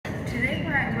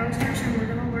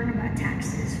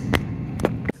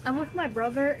I'm with my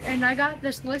brother, and I got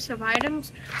this list of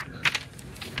items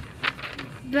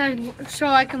so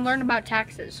I can learn about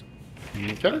taxes.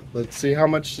 Okay, let's see how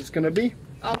much it's gonna be.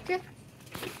 Okay.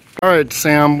 All right,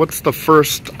 Sam, what's the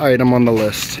first item on the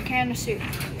list? A can of soup.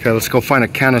 Okay, let's go find a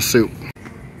can of soup.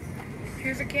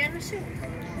 Here's a can of soup.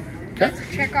 Okay.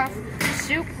 Let's check off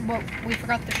soup, but we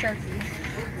forgot the sharpie.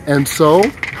 And so,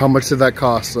 how much did that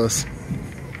cost us?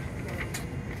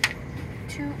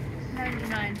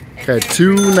 $2.99. Okay,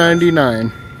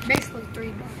 $2.99. Basically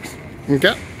 $3.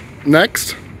 Okay.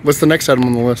 Next, what's the next item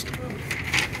on the list?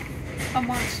 A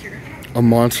monster. A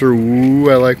monster.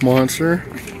 Ooh, I like monster.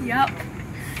 Yep.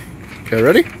 Okay,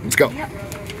 ready? Let's go. Yep.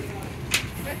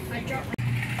 I dropped my...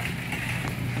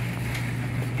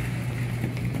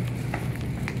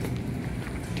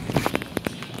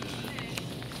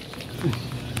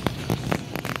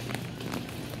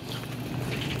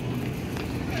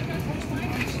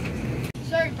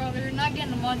 Sorry, brother, you're not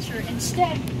getting a monster.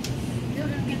 Instead, you're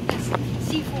gonna get this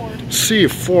C4.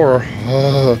 C4.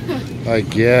 I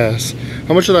guess.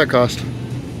 How much did that cost?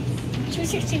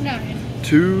 $2.69.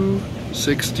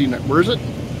 $2.69. Where is it?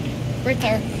 Right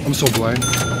there. I'm so blind.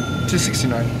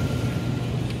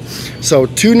 $2.69. So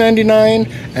 $2.99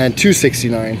 and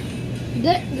 $2.69.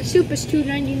 The soup is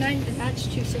 $2.99 and that's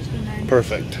 $2.69.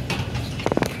 Perfect.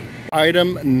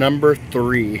 Item number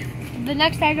 3. The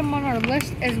next item on our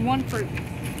list is one fruit.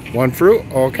 One fruit?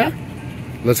 Okay. Yep.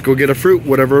 Let's go get a fruit,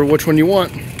 which one you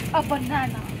want. A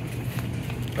banana.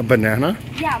 A banana?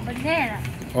 Yeah, banana.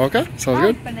 Okay, sounds I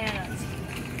good. like bananas.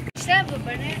 Instead of a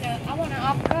banana, I want an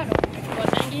avocado.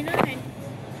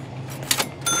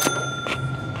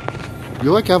 $1.99.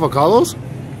 You like avocados?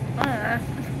 I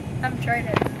haven't tried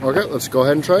it. Okay, let's go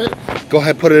ahead and try it. Go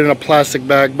ahead, put it in a plastic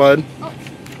bag, bud. I want to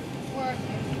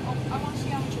see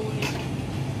how much it weighs.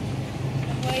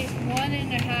 It weighs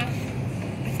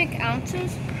 1.5, I think,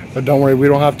 ounces. But don't worry, we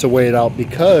don't have to weigh it out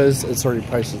because it's already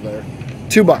prices there. $2.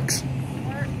 There's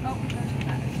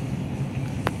that.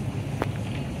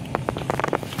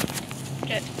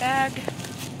 Get bag.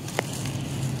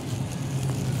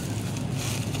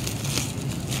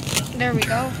 There we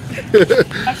go. I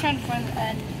was trying to find the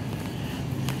end.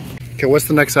 Okay, what's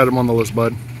the next item on the list,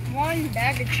 bud? One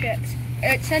bag of chips.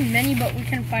 It said mini, but we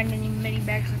couldn't find any mini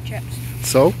bags of chips.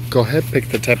 So, go ahead, pick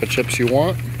the type of chips you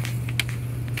want.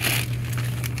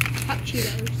 Hot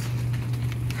Cheetos.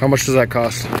 How much does that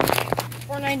cost?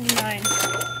 $4.99.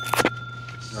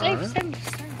 Save Alright. 70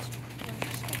 cents.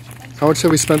 How much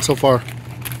have we spent so far?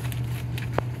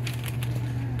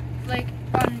 Like,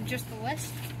 on just the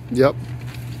list? Yep.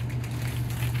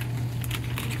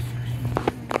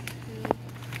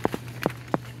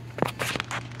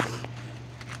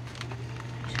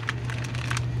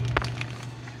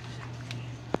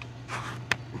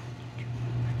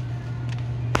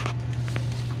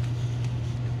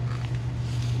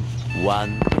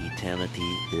 One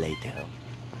eternity later.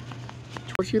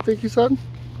 What do you think you said?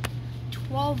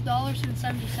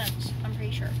 $12.70, I'm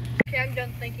pretty sure. Okay, I'm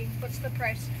done thinking. What's the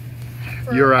price?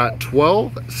 You're at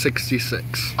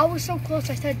 $12.66. I was so close,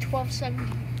 I said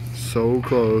 $12.70. So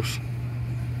close.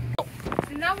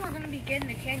 So now we're going to be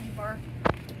getting a candy bar.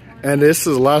 And this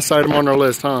is the last item on our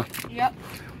list, huh? Yep.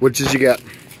 What did you get?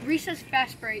 Reese's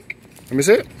Fast Break. Let me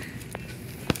see it.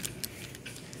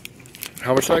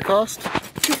 How much did that cost?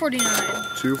 $2.49.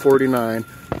 $2.49.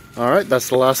 All right, that's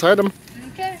the last item.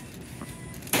 Okay.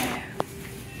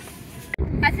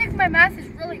 I think my math is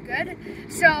really good.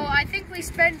 So I think we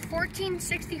spent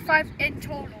 $14.65 in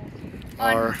total.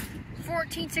 On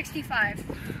 $14.65.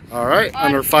 All right,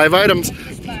 under 5 items.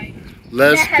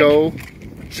 Let's go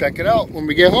check it out when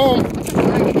we get home.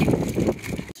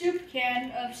 Soup can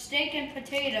of steak and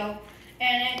potato,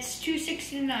 and it's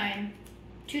 $2.69.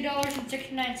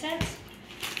 $2.69.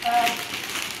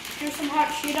 Here's some hot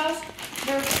Cheetos.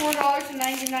 They're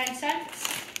 $4.99.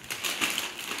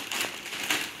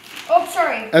 Oh,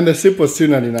 sorry. And the soup was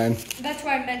 $2.99. That's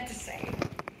what I meant to say.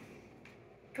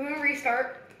 Can we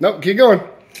restart? Nope, keep going.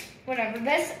 Whatever.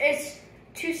 This is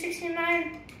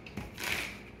 $2.69.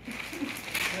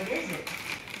 What is it?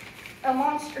 A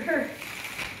monster.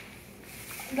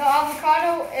 The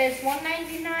avocado is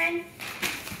 $1.99.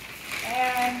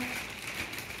 And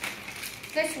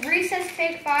this Reese's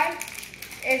Take 5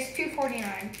 is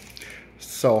 $2.49.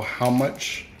 So how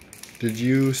much did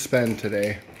you spend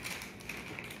today?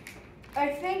 I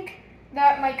think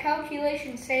that my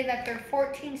calculations say that they're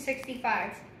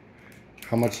 $14.65.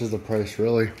 How much is the price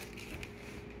really?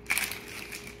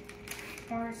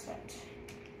 Where is it?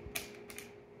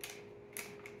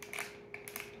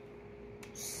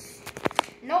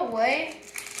 No way.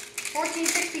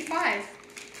 $14.65.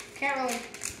 Can't really.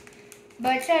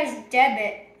 But it says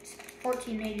debit,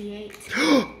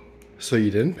 $14.88. So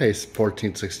you didn't pay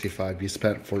 $14.65. You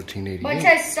spent $14.88. But it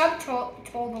says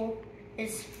subtotal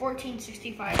is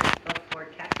 $14.65 before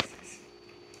taxes.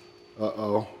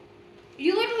 Uh-oh.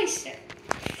 You literally said.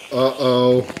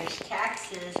 Uh-oh. There's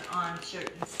taxes on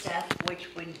certain stuff,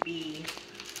 which would be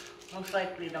most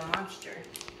likely the monster.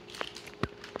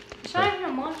 It's not even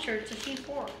a monster, it's a C4.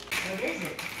 What is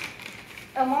it?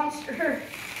 A monster.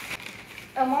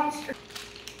 A monster.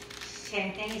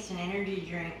 Same thing, it's an energy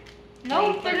drink.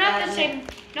 No, They they're put not that the in same.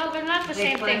 No, they're not the They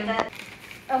same put thing. that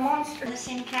A monster. in the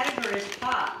same category as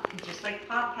pop, just like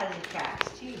pop has a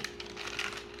tax too.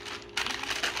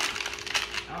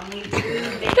 Only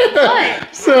food.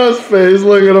 What? Sam's face,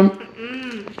 look at him.